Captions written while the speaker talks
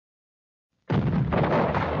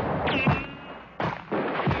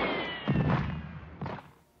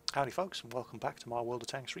Howdy folks, and welcome back to my World of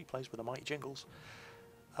Tanks replays with the mighty Jingles.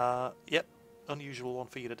 Yep, unusual one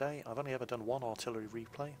for you today. I've only ever done one artillery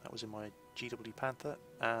replay, that was in my GW Panther,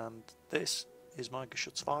 and this is my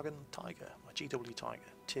GeschutzWagen Tiger, my GW Tiger,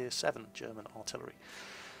 Tier 7 German artillery.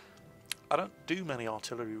 I don't do many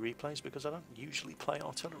artillery replays because I don't usually play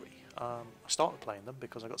artillery. I started playing them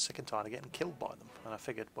because I got sick and tired of getting killed by them, and I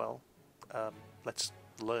figured, well, let's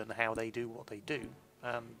learn how they do what they do,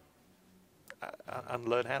 and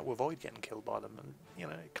learn how to avoid getting killed by them, and you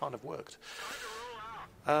know, it kind of worked.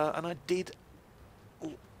 And I did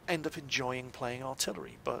end up enjoying playing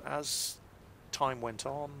artillery, but as time went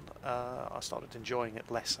on, I started enjoying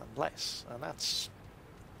it less and less, and that's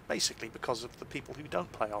basically because of the people who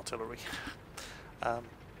don't play artillery.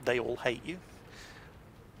 They all hate you.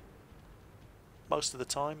 Most of the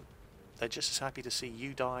time, they're just as happy to see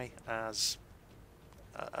you die as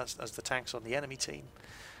the tanks on the enemy team.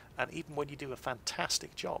 And even when you do a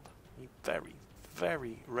fantastic job, you very,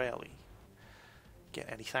 very rarely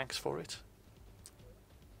get any thanks for it.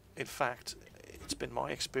 In fact, it's been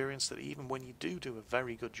my experience that even when you do a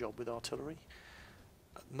very good job with artillery,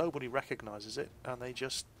 nobody recognises it, and they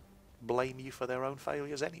just blame you for their own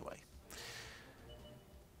failures anyway.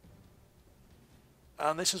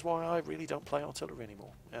 And this is why I really don't play artillery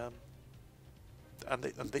anymore. And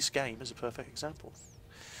this game is a perfect example.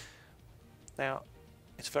 Now,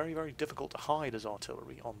 it's very, very difficult to hide as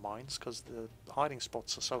artillery on mines because the hiding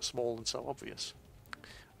spots are so small and so obvious.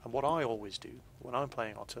 And what I always do when I'm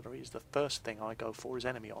playing artillery is the first thing I go for is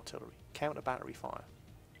enemy artillery, counter battery fire.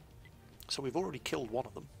 So we've already killed one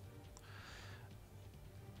of them.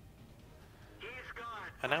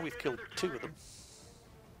 And now we've killed two of them.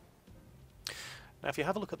 Now if you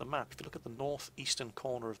have a look at the map, if you look at the northeastern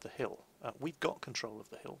corner of the hill, we've got control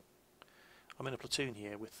of the hill. I'm in a platoon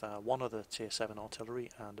here with one other Tier 7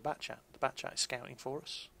 artillery and a Batchat. The Batchat is scouting for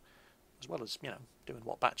us, as well as, you know, doing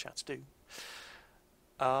what Batchats do.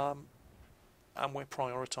 And we're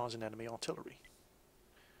prioritising enemy artillery.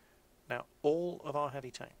 Now, all of our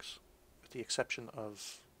heavy tanks, with the exception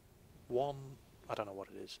of one, I don't know what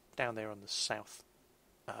it is, down there on the south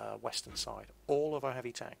western side, all of our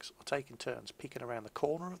heavy tanks are taking turns peeking around the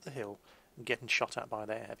corner of the hill and getting shot at by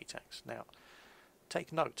their heavy tanks. Now,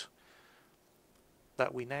 take note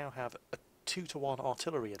that we now have a 2-to-1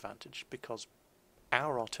 artillery advantage because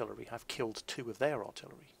our artillery have killed two of their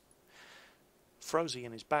artillery. Frozy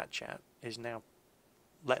in his Batchat is now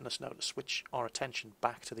letting us know to switch our attention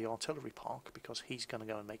back to the artillery park because he's going to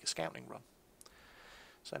go and make a scouting run.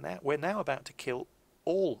 So now we're now about to kill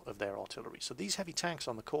all of their artillery. So these heavy tanks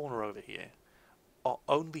on the corner over here are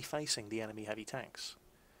only facing the enemy heavy tanks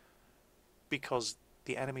because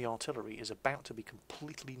the enemy artillery is about to be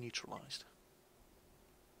completely neutralized.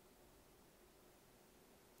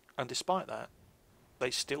 And despite that,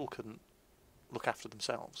 they still couldn't look after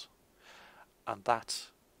themselves.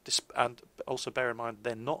 And also bear in mind,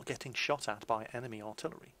 they're not getting shot at by enemy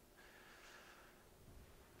artillery.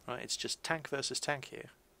 Right, it's just tank versus tank here.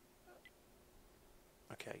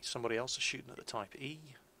 Okay, somebody else is shooting at the Type E,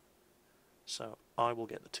 so I will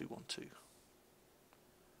get the 212.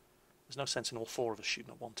 There's no sense in all four of us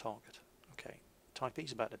shooting at one target. Okay, Type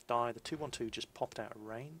E's about to die. The 212 just popped out of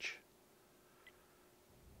range.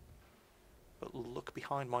 But look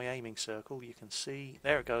behind my aiming circle, you can see,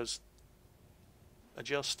 there it goes.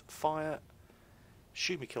 Adjust, fire,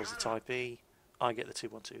 shoot me kills the Type E, I get the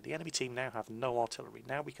 212. The enemy team now have no artillery.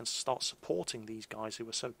 Now we can start supporting these guys who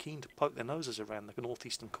are so keen to poke their noses around the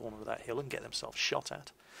northeastern corner of that hill and get themselves shot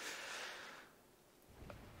at.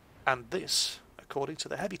 And this, according to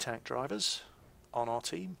the heavy tank drivers on our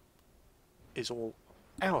team, is all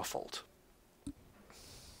our fault.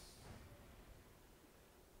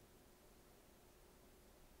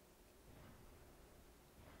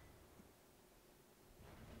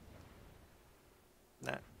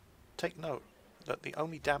 Now, take note that the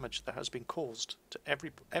only damage that has been caused to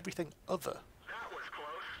everything other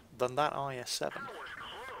than that IS-7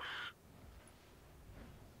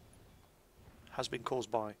 has been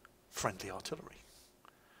caused by friendly artillery.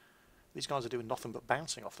 These guys are doing nothing but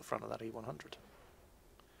bouncing off the front of that E-100.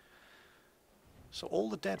 So all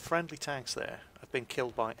the dead friendly tanks there have been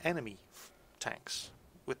killed by enemy tanks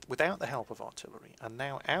without the help of artillery, and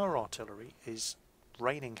now our artillery is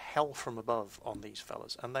raining hell from above on these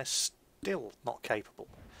fellas, and they're still not capable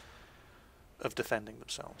of defending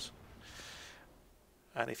themselves.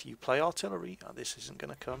 And if you play artillery, this isn't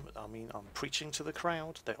going to come. I mean, I'm preaching to the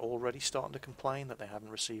crowd. They're already starting to complain that they haven't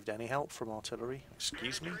received any help from artillery.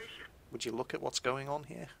 Excuse me? Would you look at what's going on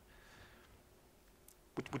here?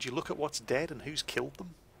 Would you look at what's dead and who's killed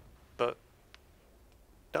them? But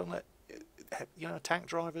don't let... you know, tank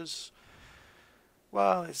drivers.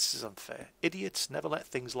 Well, this is unfair. Idiots never let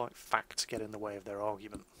things like facts get in the way of their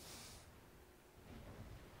argument.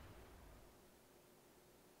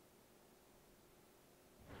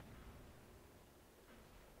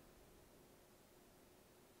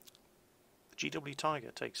 The GW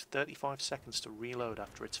Tiger takes 35 seconds to reload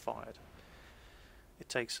after it's fired. It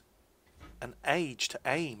takes an age to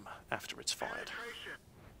aim after it's fired.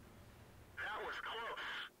 That was close.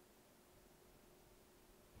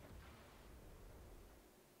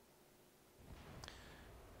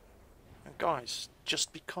 And guys,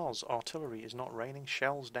 just because artillery is not raining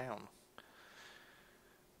shells down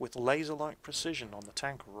with laser-like precision on the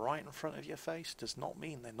tank right in front of your face does not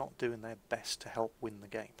mean they're not doing their best to help win the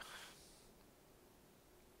game.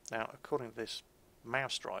 Now, according to this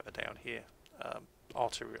mouse driver down here,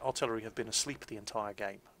 artillery have been asleep the entire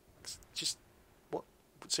game. It's just, what?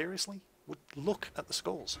 Seriously? Look at the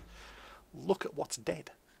scores. Look at what's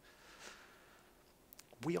dead.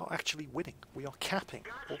 We are actually winning. We are capping.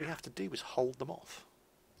 All we have to do is hold them off.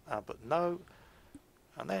 But no.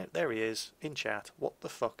 And there he is in chat. What the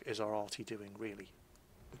fuck is our Arty doing, really?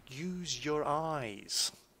 Use your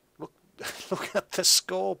eyes. Look at the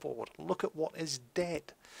scoreboard. Look at what is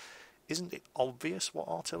dead. Isn't it obvious what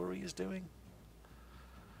artillery is doing?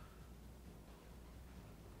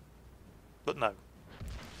 But no.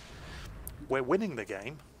 We're winning the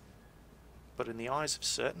game, but in the eyes of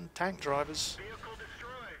certain tank drivers,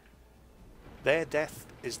 their death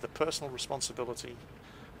is the personal responsibility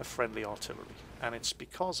of friendly artillery. And it's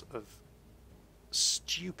because of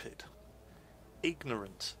stupid,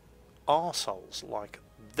 ignorant arseholes like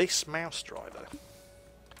this mouse driver,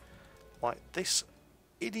 like this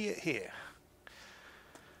idiot here,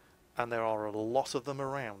 and there are a lot of them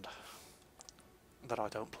around, that I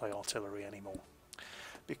don't play artillery anymore.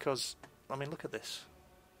 Because, I mean, look at this.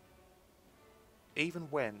 Even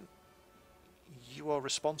when you are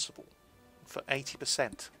responsible for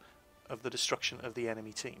 80% of the destruction of the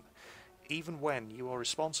enemy team, even when you are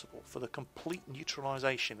responsible for the complete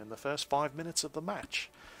neutralization in the first 5 minutes of the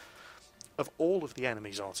match of all of the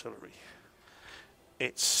enemy's artillery,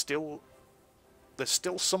 there's still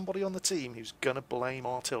somebody on the team who's going to blame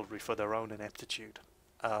artillery for their own ineptitude.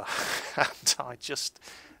 And I just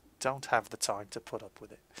don't have the time to put up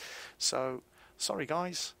with it. So, sorry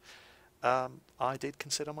guys, I did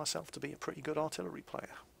consider myself to be a pretty good artillery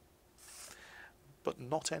player. But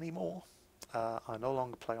not anymore. I no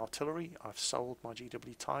longer play artillery. I've sold my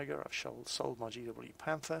GW Tiger, I've sold my GW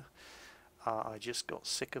Panther. I just got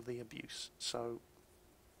sick of the abuse. So,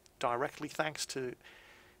 directly thanks to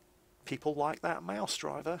people like that mouse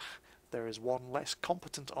driver, there is one less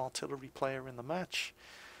competent artillery player in the match,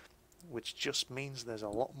 which just means there's a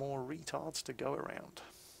lot more retards to go around.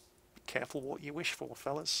 Be careful what you wish for,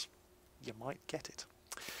 fellas. You might get it.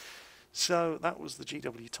 So that was the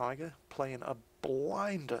GW Tiger playing a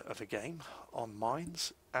blinder of a game on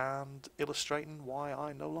mines and illustrating why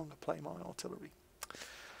I no longer play my artillery.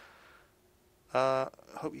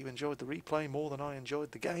 Hope you enjoyed the replay more than I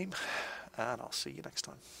enjoyed the game, and I'll see you next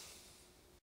time.